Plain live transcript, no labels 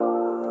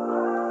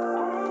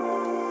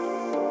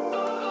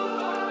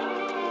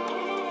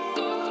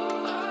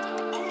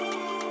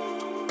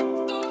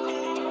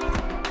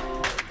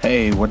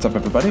Hey, what's up,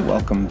 everybody?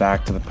 Welcome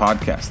back to the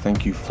podcast.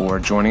 Thank you for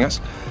joining us.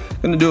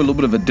 I'm going to do a little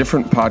bit of a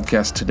different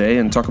podcast today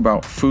and talk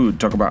about food,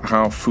 talk about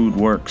how food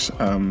works.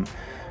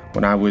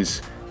 When I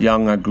was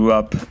young, I grew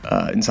up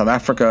in South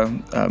Africa,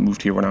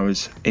 moved here when I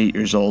was 8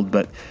 years old,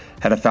 but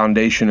had a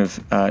foundation of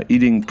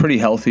eating pretty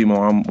healthy. My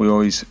mom, we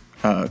always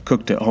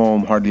cooked at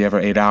home, hardly ever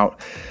ate out,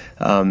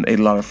 ate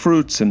a lot of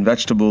fruits and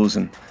vegetables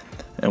and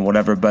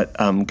whatever, but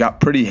got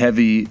pretty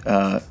heavy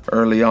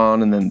early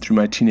on and then through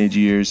my teenage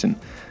years and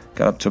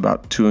got up to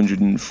about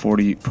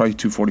 240, probably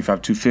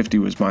 245, 250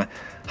 was my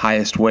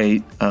highest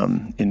weight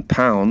in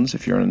pounds.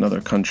 If you're in another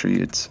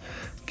country, it's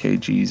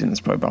kgs, and it's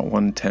probably about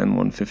 110,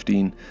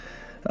 115.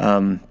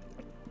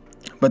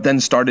 But then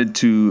started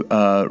to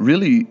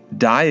really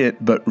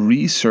diet, but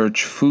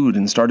research food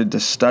and started to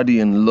study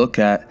and look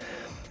at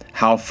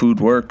how food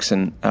works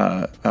and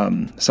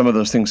some of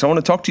those things. So I want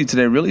to talk to you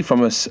today really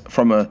from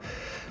a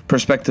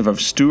perspective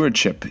of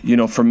stewardship. You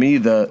know, for me,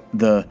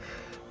 the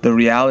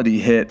reality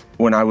hit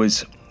when I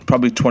was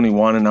probably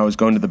 21 and I was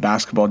going to the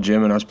basketball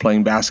gym and I was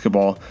playing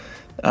basketball,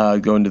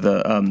 going to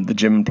the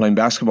gym and playing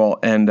basketball,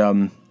 and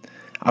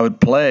I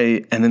would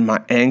play and then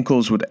my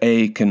ankles would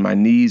ache and my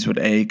knees would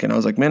ache, and I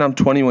was like, man, I'm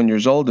 21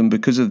 years old, and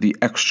because of the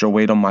extra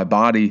weight on my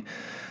body,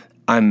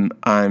 I'm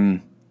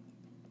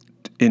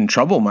in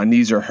trouble. My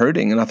knees are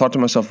hurting. And I thought to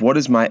myself, what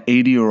is my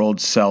 80-year-old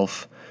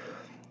self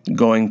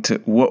going to,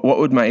 what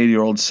would my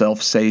 80-year-old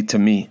self say to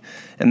me?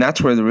 And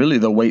that's where really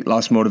the weight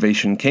loss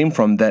motivation came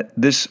from, that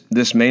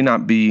this may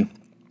not be,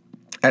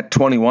 at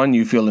 21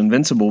 you feel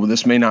invincible, but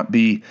this may not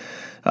be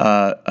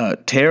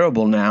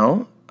terrible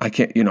now. I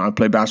can't, I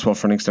play basketball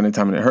for an extended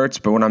time and it hurts,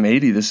 but when I'm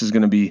 80, this is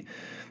going to be,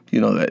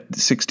 that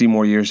 60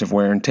 more years of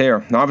wear and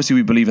tear. Now, obviously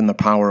we believe in the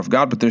power of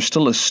God, but there's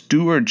still a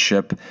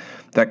stewardship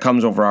that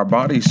comes over our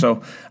body.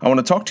 So I want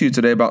to talk to you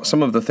today about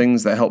some of the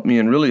things that help me.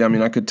 And really,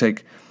 I could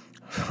take,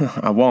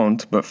 I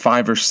won't, but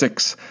 5 or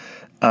 6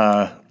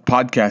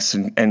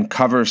 podcasts and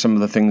cover some of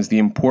the things, the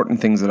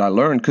important things that I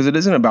learned, because it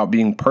isn't about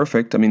being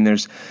perfect. It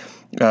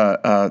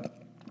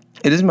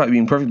isn't about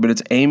being perfect, but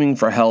it's aiming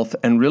for health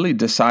and really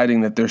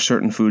deciding that there's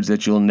certain foods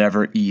that you'll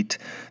never eat.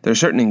 There's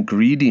certain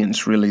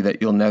ingredients really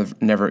that you'll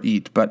never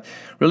eat, but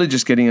really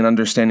just getting an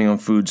understanding on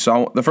food.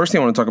 So the first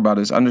thing I want to talk about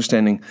is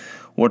understanding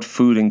what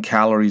food and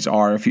calories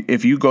are.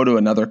 If you go to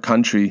another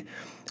country,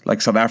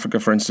 like South Africa,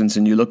 for instance,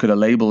 and you look at a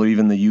label, or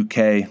even the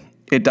UK,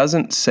 it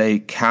doesn't say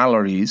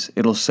calories.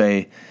 It'll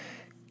say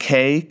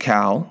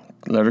Cal,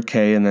 letter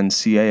K, and then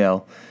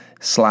CAL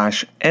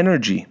 /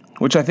 energy,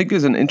 which I think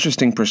is an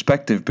interesting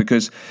perspective,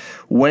 because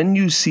when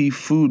you see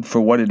food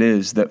for what it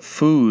is, that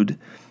food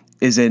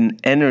is an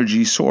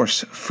energy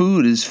source.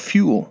 Food is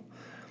fuel.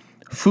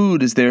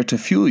 Food is there to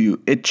fuel you.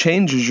 It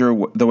changes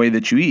the way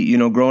that you eat.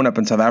 Growing up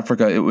in South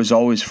Africa, it was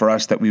always for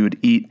us that we would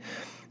eat,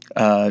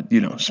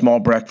 small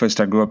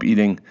breakfast. I grew up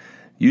eating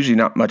usually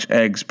not much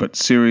eggs, but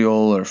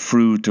cereal or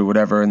fruit or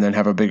whatever, and then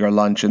have a bigger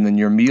lunch. And then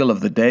your meal of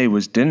the day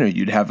was dinner.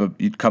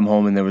 You'd come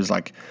home and there was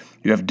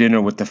you have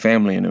dinner with the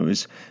family, and it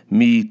was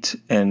meat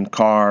and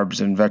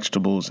carbs and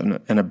vegetables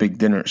and a big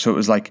dinner. So it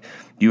was like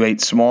you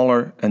ate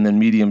smaller and then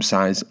medium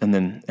size and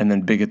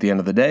then big at the end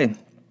of the day.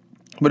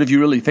 But if you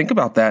really think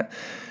about that,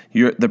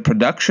 the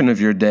production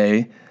of your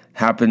day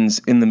happens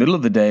in the middle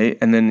of the day,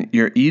 and then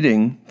you're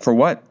eating for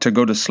what? To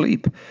go to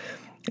sleep.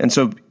 And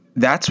so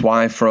that's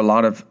why for a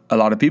lot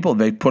of people,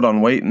 they put on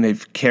weight and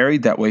they've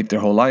carried that weight their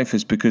whole life,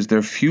 is because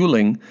they're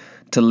fueling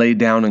to lay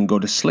down and go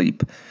to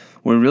sleep,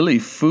 where really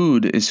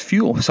food is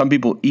fuel. Some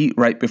people eat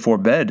right before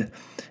bed,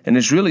 and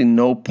there's really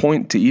no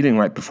point to eating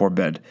right before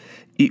bed.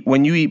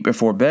 When you eat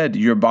before bed,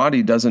 your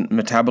body doesn't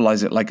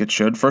metabolize it like it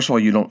should. First of all,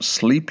 you don't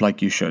sleep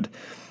like you should.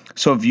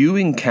 So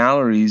viewing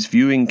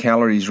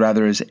calories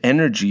rather as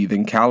energy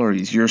than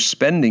calories, you're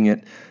spending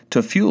it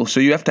to fuel. So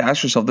you have to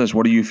ask yourself this: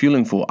 what are you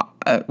fueling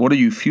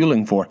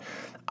for?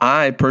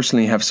 I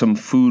personally have some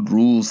food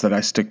rules that I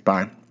stick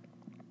by.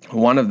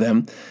 One of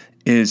them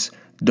is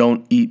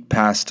don't eat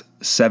past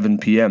 7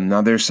 p.m.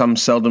 Now, there's some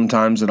seldom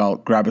times that I'll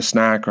grab a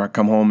snack or I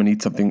come home and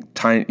eat something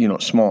tiny,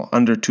 small,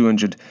 under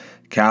 200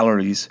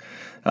 calories,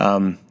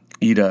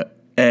 eat an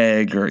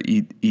egg or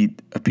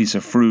eat a piece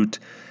of fruit.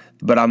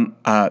 But I'm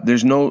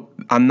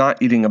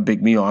not eating a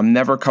big meal. I'm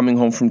never coming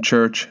home from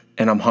church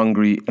and I'm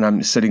hungry and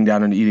I'm sitting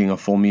down and eating a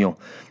full meal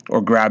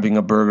or grabbing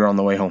a burger on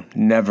the way home.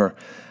 Never.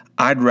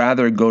 I'd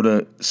rather go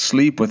to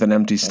sleep with an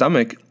empty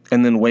stomach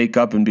and then wake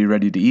up and be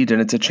ready to eat.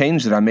 And it's a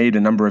change that I made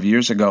a number of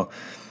years ago.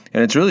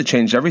 And it's really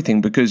changed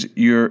everything, because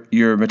your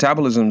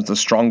metabolism is the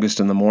strongest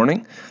in the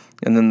morning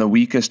and then the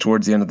weakest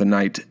towards the end of the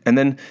night. And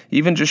then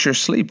even just your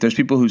sleep. There's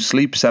people who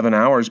sleep 7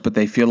 hours, but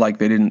they feel like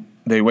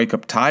they wake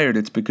up tired.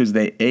 It's because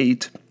they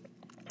ate.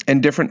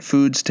 And different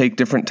foods take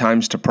different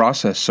times to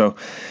process. So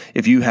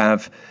if you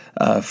have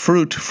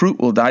fruit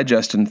will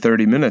digest in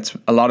 30 minutes.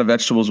 A lot of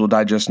vegetables will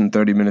digest in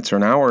 30 minutes or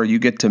an hour. You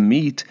get to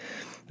meat,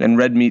 and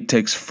red meat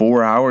takes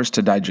 4 hours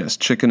to digest.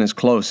 Chicken is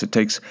close. It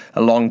takes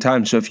a long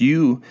time. So if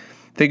you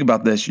think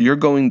about this, you're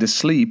going to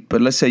sleep,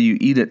 but let's say you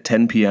eat at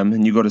 10 p.m.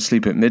 and you go to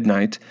sleep at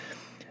midnight.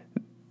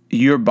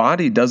 your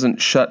body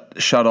doesn't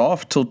shut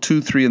off till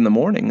 2-3 in the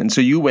morning. And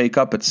so you wake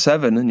up at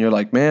 7 and you're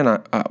like,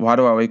 man, why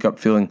do I wake up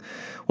feeling?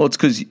 Well, it's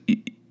because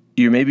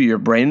maybe your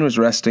brain was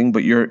resting,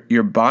 but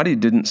your body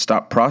didn't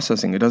stop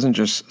processing. It doesn't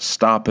just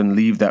stop and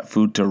leave that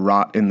food to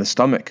rot in the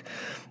stomach.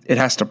 It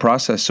has to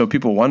process. So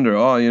people wonder,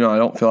 I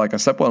don't feel like I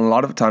slept well. And a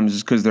lot of times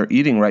it's because they're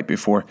eating right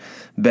before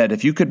bed.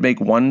 If you could make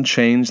one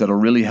change that'll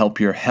really help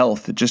your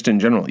health, just in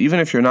general, even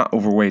if you're not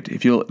overweight,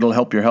 it'll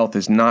help your health,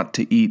 is not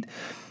to eat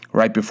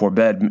right before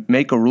bed.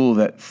 Make a rule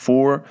that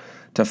 4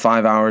 to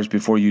 5 hours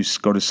before you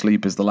go to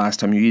sleep is the last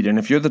time you eat. And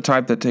if you're the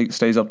type that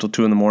stays up till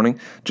 2 in the morning,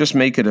 just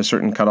make it a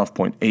certain cutoff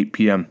point, 8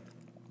 p.m.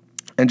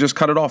 And just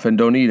cut it off and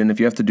don't eat. And if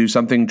you have to do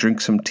something,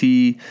 drink some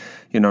tea,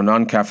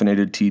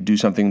 non-caffeinated tea, do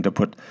something to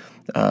put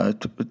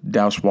to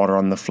douse water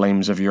on the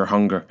flames of your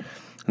hunger.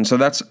 And so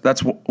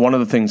that's one of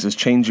the things is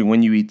changing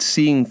when you eat,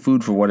 seeing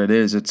food for what it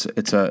is.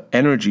 It's a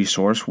energy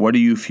source. What are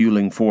you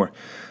fueling for?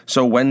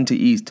 So when to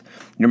eat,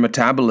 your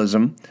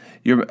metabolism,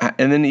 and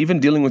then even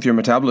dealing with your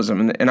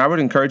metabolism. And I would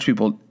encourage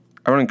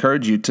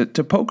you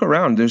to poke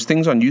around. There's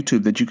things on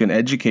YouTube that you can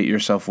educate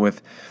yourself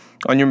with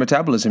on your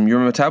metabolism. Your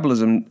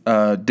metabolism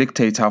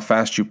dictates how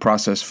fast you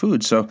process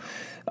food. So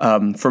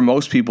for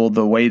most people,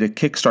 the way to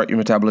kickstart your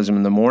metabolism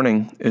in the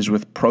morning is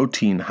with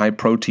protein, high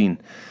protein.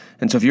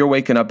 And so if you're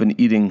waking up and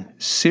eating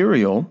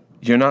cereal,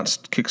 you're not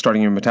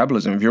kickstarting your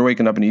metabolism. If you're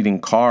waking up and eating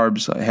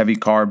carbs, heavy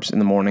carbs in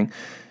the morning,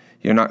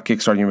 you're not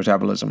kickstarting your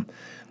metabolism.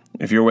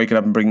 If you're waking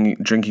up and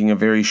drinking a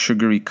very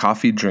sugary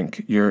coffee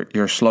drink,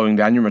 you're slowing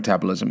down your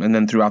metabolism. And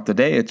then throughout the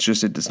day,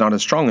 it's not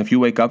as strong. If you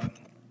wake up,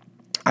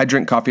 I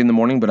drink coffee in the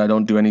morning, but I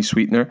don't do any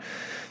sweetener.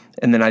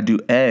 And then I do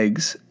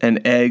eggs,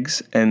 and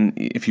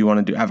if you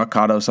want to do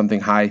avocado, something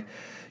high,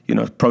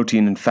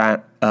 protein and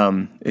fat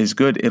is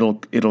good.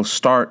 It'll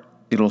start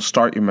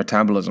your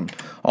metabolism.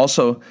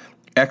 Also,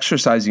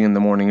 exercising in the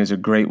morning is a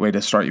great way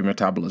to start your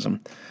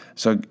metabolism.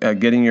 So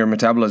getting your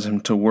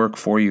metabolism to work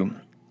for you,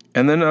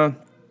 and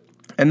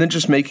then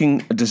just making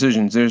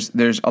decisions.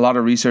 There's a lot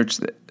of research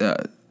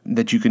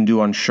that you can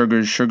do on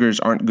sugars. Sugars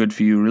aren't good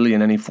for you really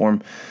in any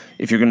form.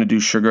 If you're going to do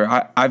sugar,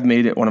 I've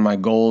made it one of my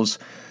goals.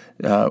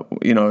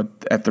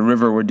 At the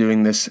river, we're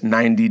doing this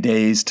 90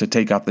 days to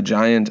take out the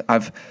giant.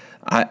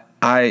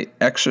 I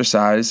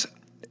exercise,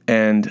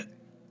 and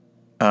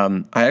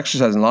I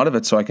exercise a lot of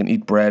it so I can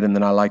eat bread, and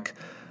then I like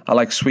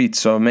sweets.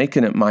 So I'm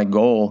making it my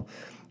goal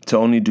to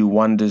only do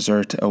one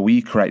dessert a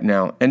week right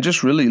now, and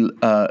just really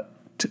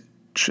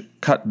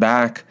cut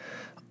back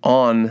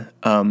on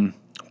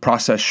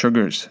processed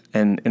sugars.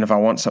 And if I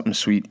want something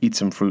sweet, eat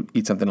some fruit,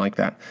 eat something like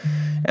that.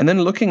 And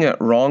then looking at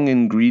wrong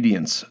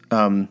ingredients.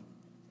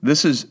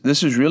 This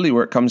is really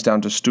where it comes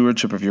down to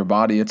stewardship of your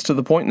body. It's to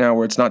the point now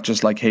where it's not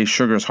just like, hey,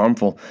 sugar is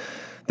harmful.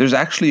 There's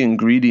actually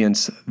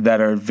ingredients that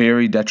are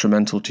very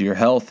detrimental to your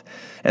health.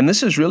 And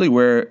this is really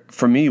where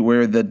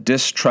the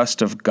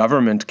distrust of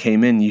government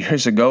came in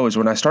years ago, is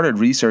when I started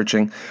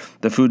researching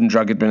the Food and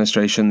Drug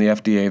Administration, the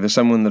FDA, the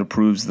someone that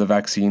approves the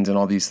vaccines and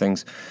all these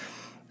things.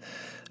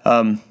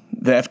 The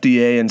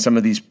FDA and some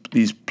of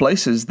these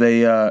places,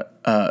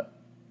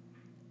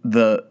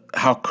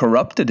 how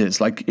corrupt it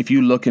is. Like if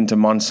you look into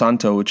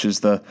Monsanto, which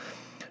is the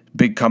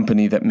big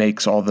company that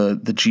makes all the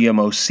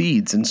GMO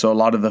seeds, and so a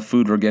lot of the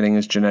food we're getting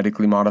is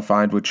genetically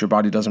modified, which your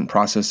body doesn't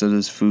process it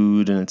as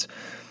food, and it's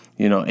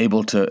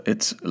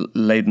it's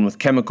laden with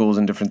chemicals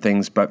and different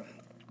things. But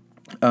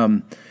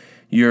when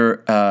you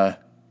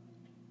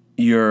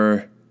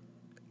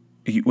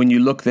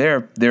look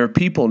there are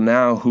people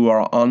now who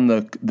are on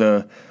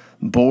the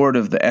board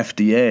of the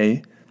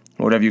FDA,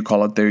 whatever you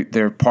call it.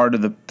 They're part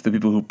of the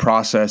people who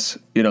process,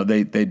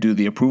 they do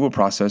the approval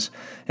process,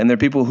 and they're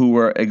people who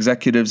were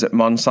executives at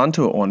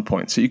Monsanto at one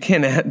point. So you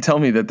can't tell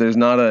me that there's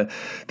not a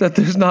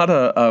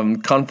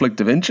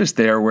conflict of interest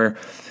there, where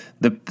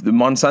the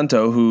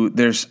Monsanto, who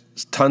there's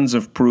tons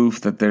of proof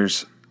that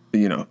there's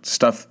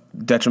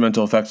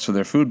detrimental effects to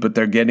their food, but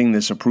they're getting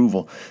this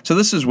approval. So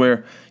this is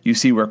where you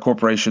see where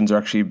corporations are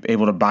actually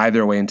able to buy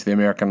their way into the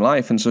American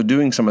life. And so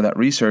doing some of that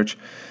research.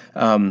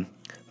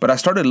 But I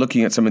started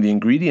looking at some of the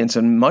ingredients,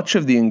 and much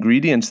of the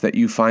ingredients that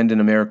you find in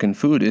American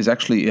food is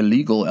actually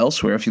illegal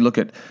elsewhere. If you look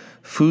at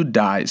food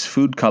dyes,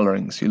 food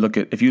colorings, if you look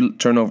at a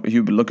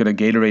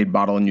Gatorade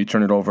bottle and you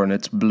turn it over and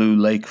it's Blue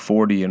Lake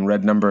 40 and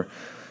red number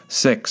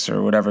 6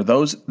 or whatever,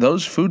 those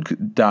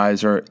food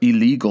dyes are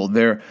illegal.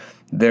 They're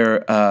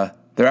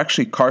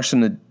actually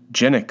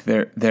carcinogenic.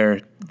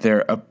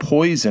 They're a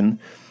poison,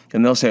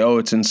 and they'll say, oh,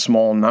 it's in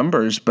small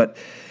numbers, but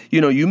you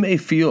may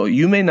drink a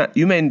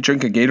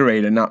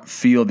Gatorade and not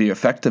feel the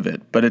effect of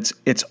it, but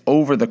it's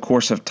over the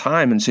course of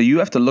time. And so you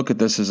have to look at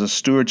this as a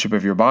stewardship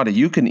of your body.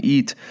 You can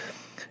eat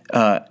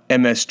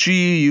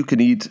MSG, you can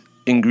eat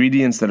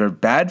ingredients that are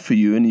bad for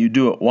you, and you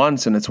do it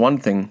once and it's one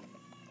thing.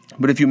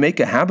 But if you make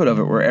a habit of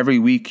it where every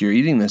week you're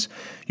eating this,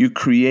 you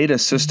create a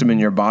system in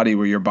your body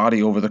where your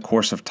body over the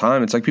course of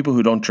time, it's like people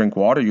who don't drink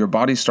water, your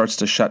body starts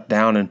to shut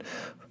down, and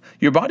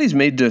your body's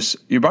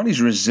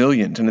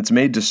resilient and it's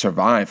made to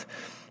survive.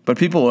 But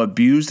people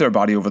abuse their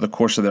body over the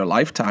course of their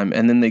lifetime,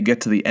 and then they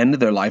get to the end of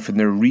their life and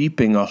they're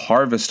reaping a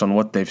harvest on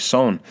what they've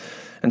sown.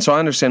 And so I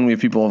understand we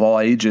have people of all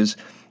ages,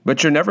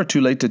 but you're never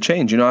too late to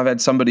change. I've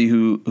had somebody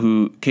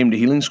who came to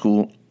healing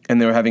school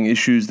and they were having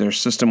issues. Their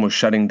system was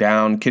shutting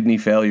down, kidney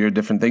failure,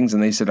 different things.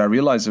 And they said, I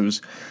realized it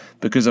was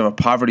because of a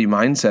poverty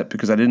mindset,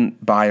 because I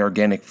didn't buy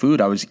organic food.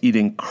 I was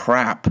eating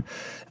crap.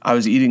 I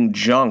was eating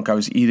junk. I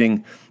was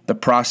eating the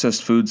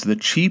processed foods, the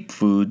cheap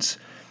foods.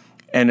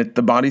 And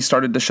the body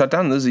started to shut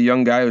down. This is a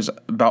young guy who was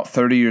about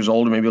 30 years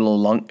old, or maybe a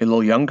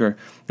little younger,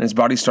 and his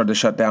body started to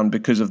shut down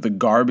because of the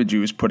garbage he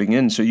was putting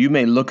in. So you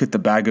may look at the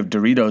bag of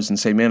Doritos and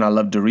say, man, I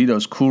love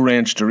Doritos, Cool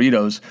Ranch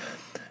Doritos,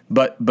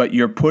 but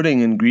you're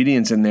putting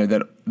ingredients in there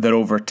that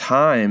over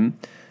time,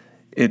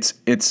 it's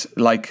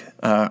like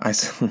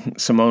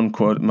Simone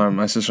quote,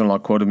 my sister-in-law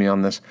quoted me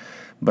on this,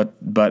 but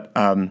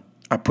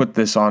I put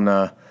this on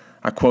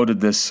I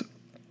quoted this,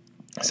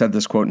 said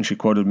this quote, and she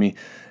quoted me.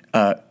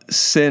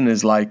 Sin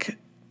is like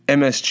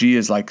MSG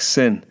is like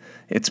sin.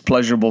 It's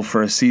pleasurable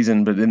for a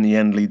season, but in the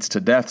end leads to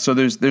death. So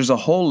there's a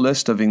whole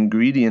list of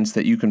ingredients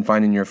that you can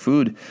find in your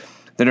food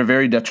that are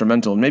very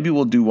detrimental. Maybe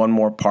we'll do one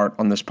more part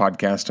on this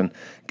podcast and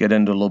get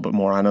into a little bit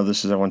more. I know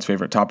this is everyone's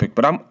favorite topic,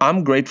 but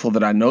I'm grateful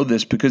that I know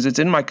this because it's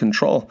in my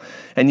control.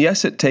 And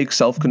yes, it takes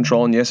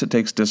self-control, and yes, it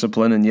takes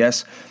discipline, and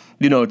yes,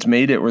 it's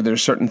made it where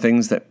there's certain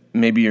things that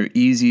maybe are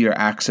easy or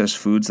access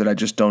foods that I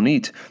just don't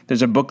eat.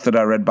 There's a book that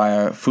I read by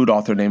a food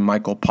author named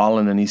Michael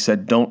Pollan, and he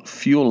said, don't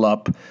fuel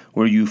up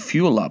where you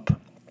fuel up.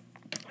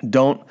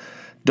 Don't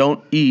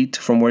eat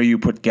from where you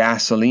put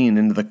gasoline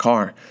into the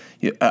car.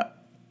 I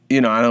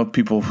know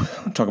people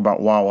talk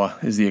about Wawa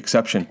is the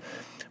exception,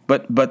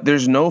 but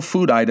there's no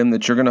food item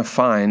that you're going to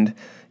find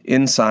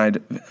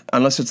inside,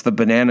 unless it's the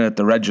banana at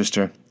the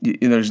register.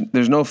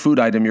 There's no food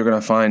item you're going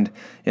to find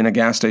in a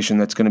gas station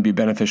that's going to be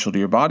beneficial to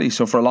your body.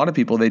 So for a lot of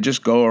people, they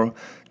just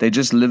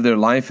live their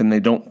life and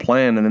they don't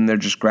plan, and then they're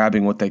just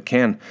grabbing what they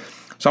can.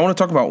 So I want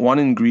to talk about one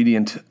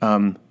ingredient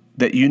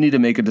that you need to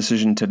make a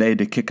decision today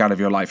to kick out of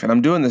your life. And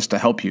I'm doing this to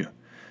help you.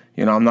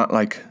 I'm not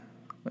like,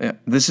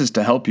 this is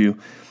to help you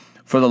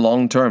for the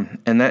long term.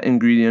 And that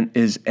ingredient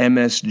is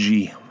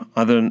MSG,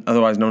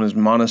 otherwise known as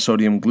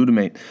monosodium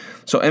glutamate.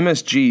 So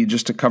MSG,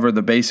 just to cover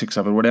the basics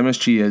of it, what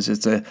MSG is,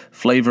 it's a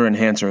flavor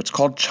enhancer. It's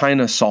called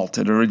China salt.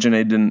 It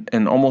originated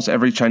in almost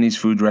every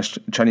Chinese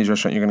restaurant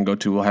you're going to go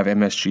to will have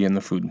MSG in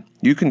the food.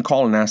 You can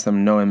call and ask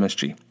them no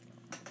MSG.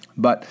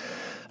 But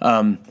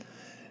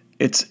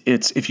it's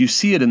if you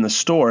see it in the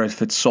store,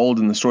 if it's sold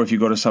in the store, if you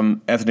go to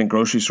some ethnic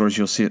grocery stores,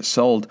 you'll see it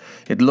sold.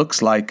 It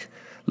looks like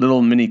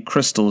little mini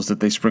crystals that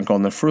they sprinkle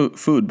on the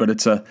food, but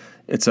it's a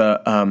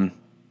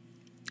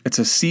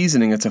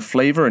seasoning, it's a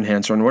flavor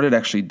enhancer, and what it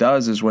actually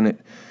does is when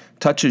it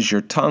touches your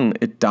tongue,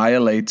 it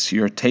dilates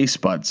your taste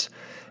buds,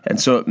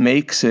 and so it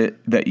makes it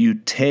that you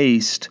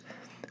taste,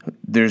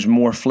 there's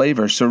more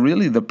flavor. So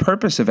really the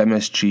purpose of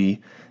MSG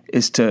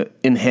is to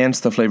enhance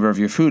the flavor of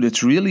your food.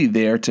 It's really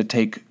there to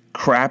take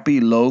crappy,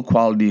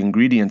 low-quality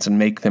ingredients and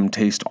make them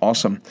taste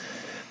awesome.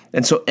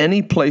 And so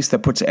any place that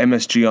puts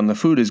MSG on the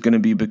food is going to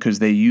be because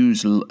they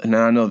use, and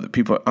I know that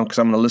people, because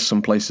I'm going to list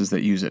some places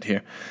that use it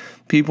here.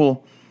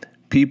 People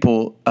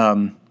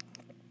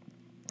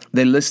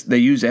they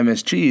use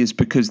MSG is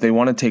because they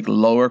want to take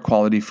lower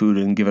quality food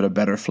and give it a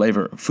better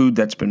flavor. Food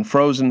that's been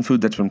frozen,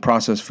 food that's been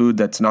processed, food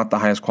that's not the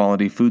highest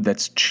quality, food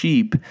that's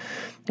cheap,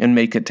 and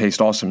make it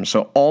taste awesome.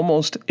 So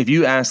almost, if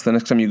you ask the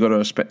next time you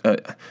go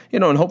to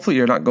and hopefully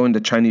you're not going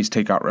to Chinese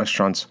takeout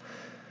restaurants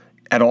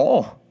at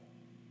all.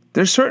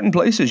 There's certain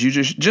places you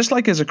just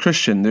like as a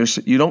Christian,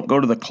 you don't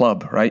go to the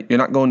club, right? You're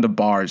not going to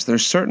bars.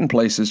 There's certain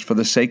places for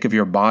the sake of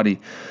your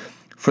body,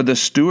 for the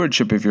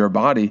stewardship of your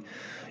body.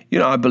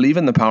 I believe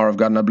in the power of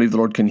God and I believe the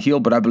Lord can heal,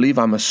 but I believe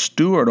I'm a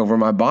steward over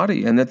my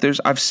body, and that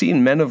I've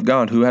seen men of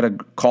God who had a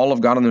call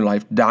of God in their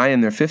life die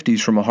in their 50s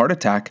from a heart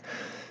attack,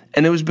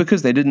 and it was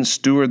because they didn't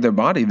steward their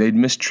body. They'd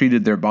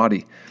mistreated their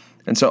body.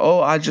 And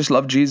so, I just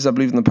love Jesus, I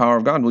believe in the power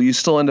of God. Well, you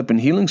still end up in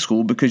healing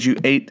school because you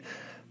ate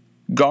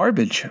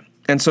garbage.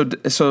 And so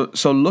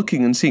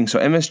looking and seeing. So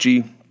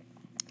MSG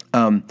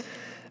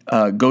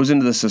goes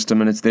into the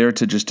system, and it's there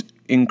to just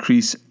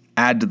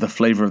add to the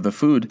flavor of the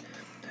food.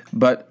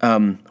 But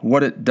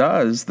what it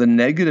does, the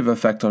negative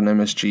effect on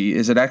MSG,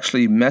 is it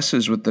actually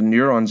messes with the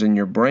neurons in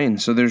your brain.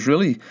 So there's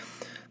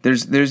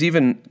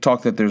even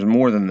talk that there's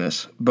more than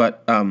this.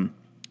 But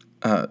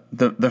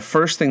the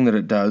first thing that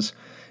it does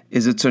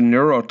is it's a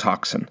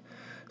neurotoxin.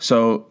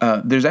 So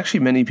there's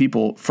actually many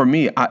people, for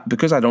me,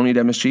 because I don't eat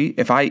MSG,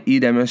 if I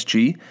eat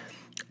MSG,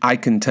 I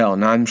can tell.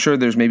 Now, I'm sure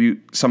there's maybe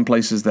some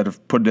places that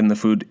have put it in the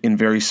food in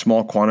very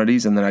small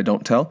quantities and then I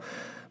don't tell.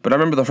 But I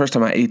remember the first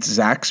time I ate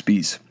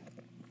Zaxby's.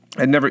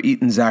 I'd never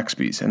eaten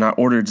Zaxby's, and I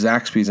ordered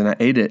Zaxby's and I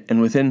ate it.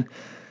 And within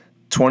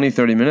 20,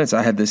 30 minutes,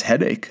 I had this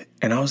headache.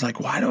 And I was like,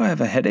 why do I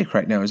have a headache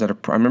right now? I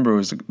remember it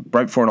was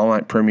right before an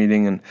all-night prayer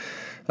meeting, and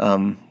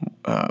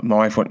my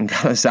wife went and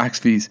got a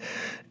Zaxby's.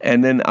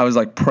 And then I was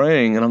like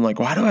praying, and I'm like,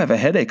 why do I have a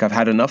headache? I've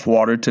had enough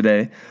water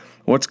today.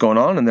 What's going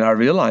on? And then I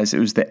realized it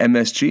was the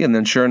MSG. And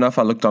then sure enough,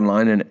 I looked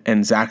online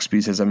and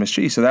Zaxby's has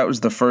MSG. So that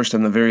was the first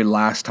and the very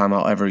last time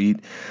I'll ever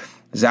eat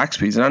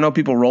Zaxby's. And I know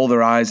people roll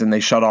their eyes and they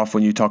shut off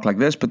when you talk like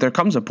this, but there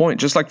comes a point,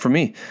 just like for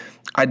me,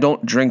 I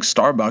don't drink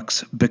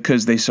Starbucks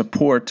because they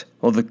support,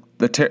 well,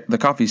 the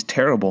coffee's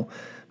terrible,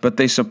 but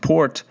they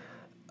support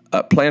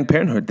Planned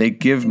Parenthood. They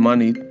give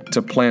money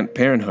to Planned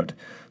Parenthood.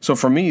 So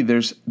for me,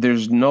 there's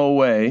no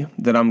way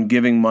that I'm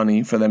giving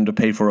money for them to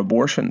pay for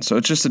abortion. So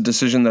it's just a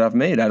decision that I've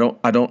made.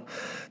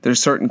 There's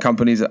certain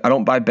companies, I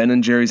don't buy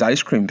Ben & Jerry's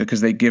ice cream because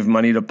they give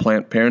money to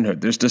Planned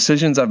Parenthood. There's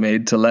decisions I've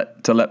made to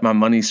let my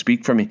money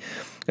speak for me.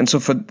 And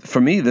so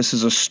for me, this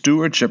is a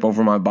stewardship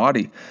over my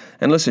body.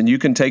 And listen, you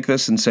can take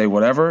this and say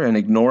whatever and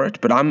ignore it,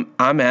 but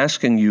I'm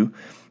asking you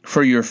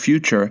for your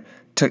future.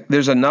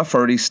 There's enough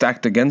already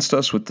stacked against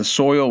us with the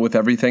soil, with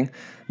everything,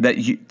 that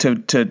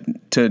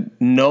to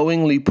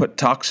knowingly put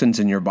toxins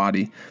in your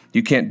body,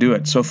 you can't do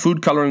it. So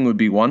food coloring would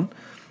be one.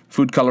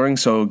 Food coloring,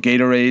 so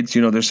Gatorades,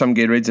 there's some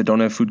Gatorades that don't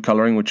have food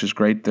coloring, which is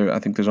great. I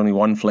think there's only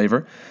one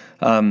flavor.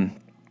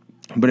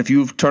 But if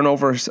you turn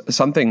over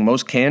something,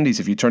 most candies,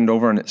 if you turned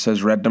over and it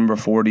says red number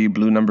 40,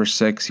 blue number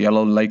 6,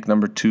 yellow lake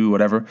number 2,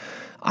 whatever,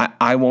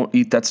 I won't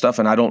eat that stuff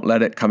and I don't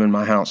let it come in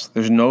my house.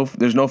 There's no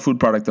food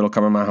product that'll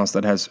come in my house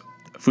that has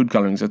food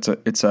colorings.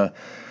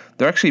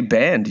 They're actually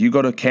banned. You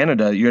go to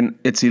Canada,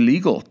 it's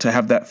illegal to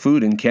have that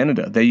food in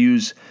Canada. They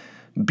use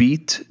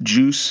beet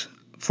juice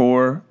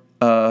for,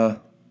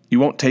 you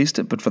won't taste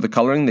it, but for the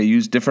coloring, they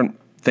use different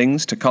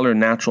things to color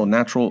natural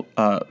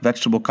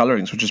vegetable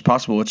colorings, which is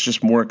possible. It's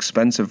just more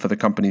expensive for the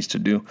companies to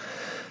do.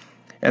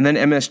 And then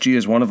MSG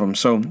is one of them.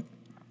 So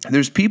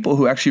there's people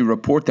who actually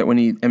report that when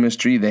you eat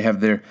MSG, they have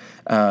their,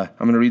 I'm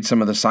going to read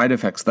some of the side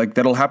effects. Like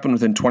that'll happen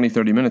within 20,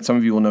 30 minutes. Some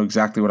of you will know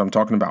exactly what I'm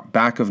talking about.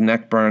 Back of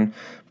neck burn,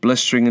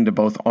 blistering into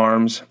both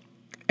arms,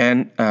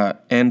 and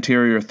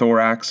anterior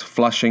thorax,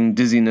 flushing,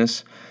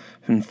 dizziness,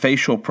 and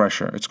facial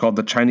pressure. It's called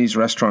the Chinese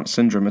restaurant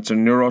syndrome. It's a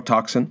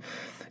neurotoxin.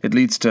 It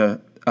leads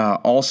to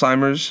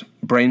Alzheimer's,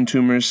 brain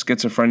tumors,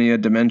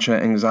 schizophrenia,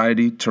 dementia,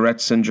 anxiety,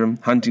 Tourette's syndrome,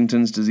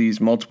 Huntington's disease,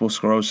 multiple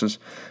sclerosis,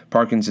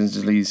 Parkinson's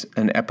disease,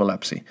 and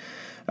epilepsy.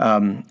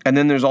 And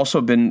then there's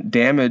also been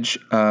damage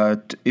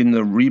in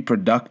the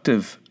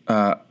reproductive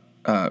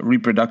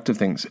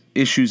things,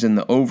 issues in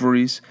the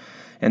ovaries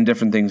and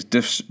different things,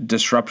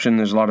 disruption.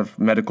 There's a lot of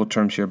medical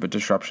terms here, but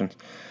disruptions.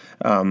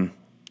 And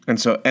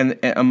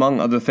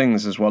among other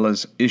things, as well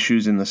as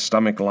issues in the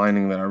stomach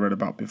lining that I read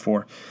about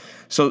before.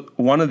 So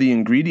one of the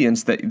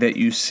ingredients that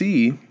you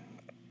see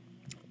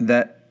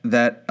that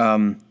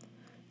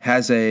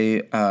has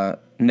a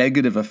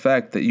negative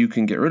effect that you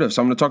can get rid of.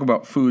 So I'm going to talk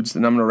about foods,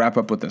 and I'm going to wrap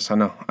up with this. I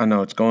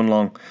know it's going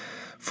long.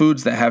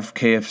 Foods that have food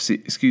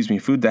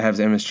that has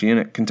MSG in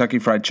it. Kentucky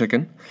Fried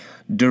Chicken,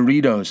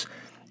 Doritos.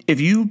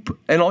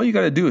 And all you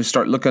got to do is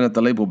start looking at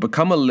the label.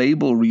 Become a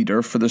label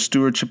reader for the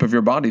stewardship of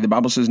your body. The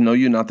Bible says, know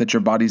you not that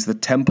your body's the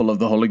temple of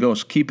the Holy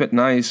Ghost. Keep it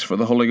nice for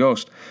the Holy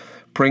Ghost.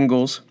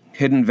 Pringles,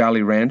 Hidden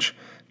Valley Ranch,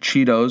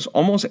 Cheetos,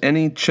 almost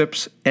any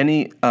chips,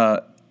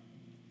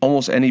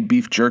 almost any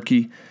beef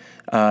jerky,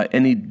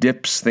 any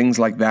dips, things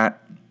like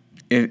that.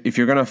 If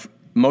you're gonna,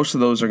 most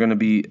of those are gonna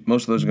be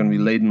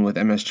laden with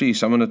MSG.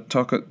 So I'm gonna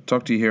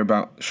talk to you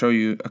here show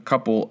you a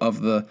couple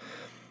of the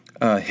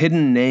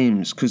hidden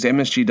names, because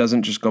MSG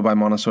doesn't just go by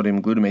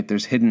monosodium glutamate.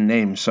 There's hidden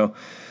names. So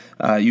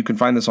you can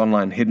find this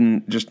online.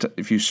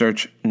 If you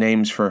search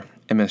names for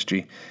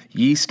MSG,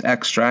 yeast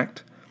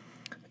extract.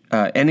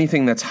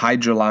 Anything that's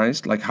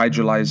hydrolyzed, like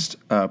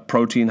hydrolyzed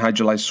protein,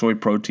 hydrolyzed soy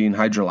protein,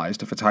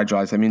 hydrolyzed. If it's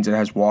hydrolyzed, that means it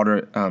has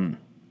water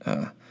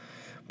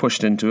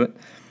pushed into it.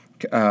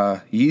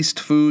 Yeast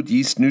food,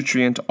 yeast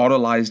nutrient,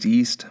 autolyzed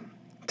yeast,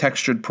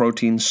 textured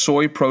protein,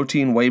 soy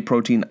protein, whey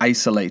protein,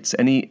 isolates,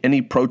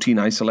 any protein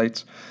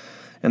isolates.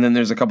 And then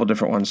there's a couple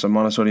different ones. So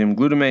monosodium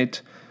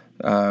glutamate,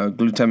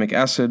 glutamic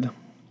acid,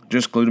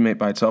 just glutamate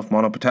by itself,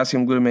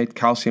 monopotassium glutamate,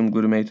 calcium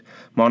glutamate,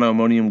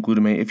 monoammonium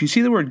glutamate. If you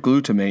see the word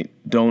glutamate,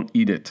 don't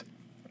eat it.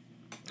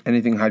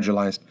 Anything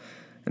hydrolyzed.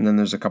 And then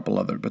there's a couple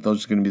other, but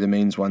those are going to be the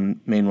main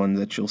one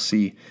that you'll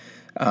see.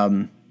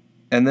 And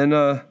then,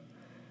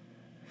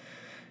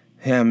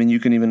 you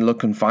can even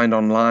look and find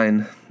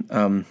online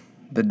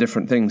the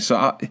different things.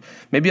 So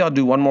maybe I'll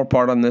do one more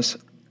part on this,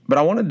 but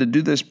I wanted to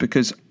do this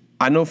because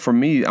I know for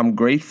me, I'm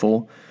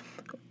grateful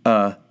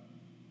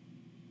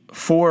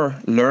for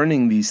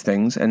learning these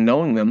things and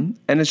knowing them,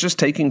 and it's just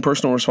taking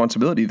personal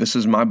responsibility. This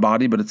is my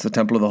body, but it's the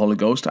temple of the Holy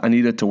Ghost. I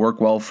need it to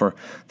work well for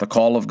the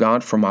call of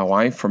God, for my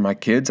wife, for my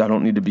kids. I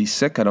don't need to be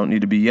sick. I don't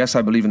need to be, yes,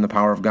 I believe in the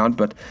power of God,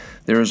 but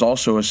there is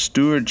also a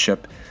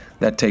stewardship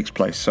that takes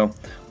place. So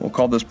we'll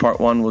call this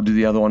part 1. We'll do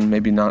the other one,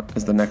 maybe not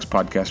as the next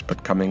podcast,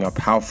 but coming up,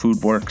 how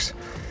food works.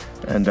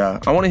 And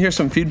I want to hear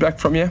some feedback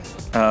from you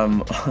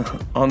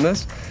on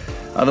this.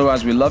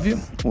 Otherwise, we love you.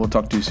 We'll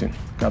talk to you soon.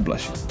 God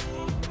bless you.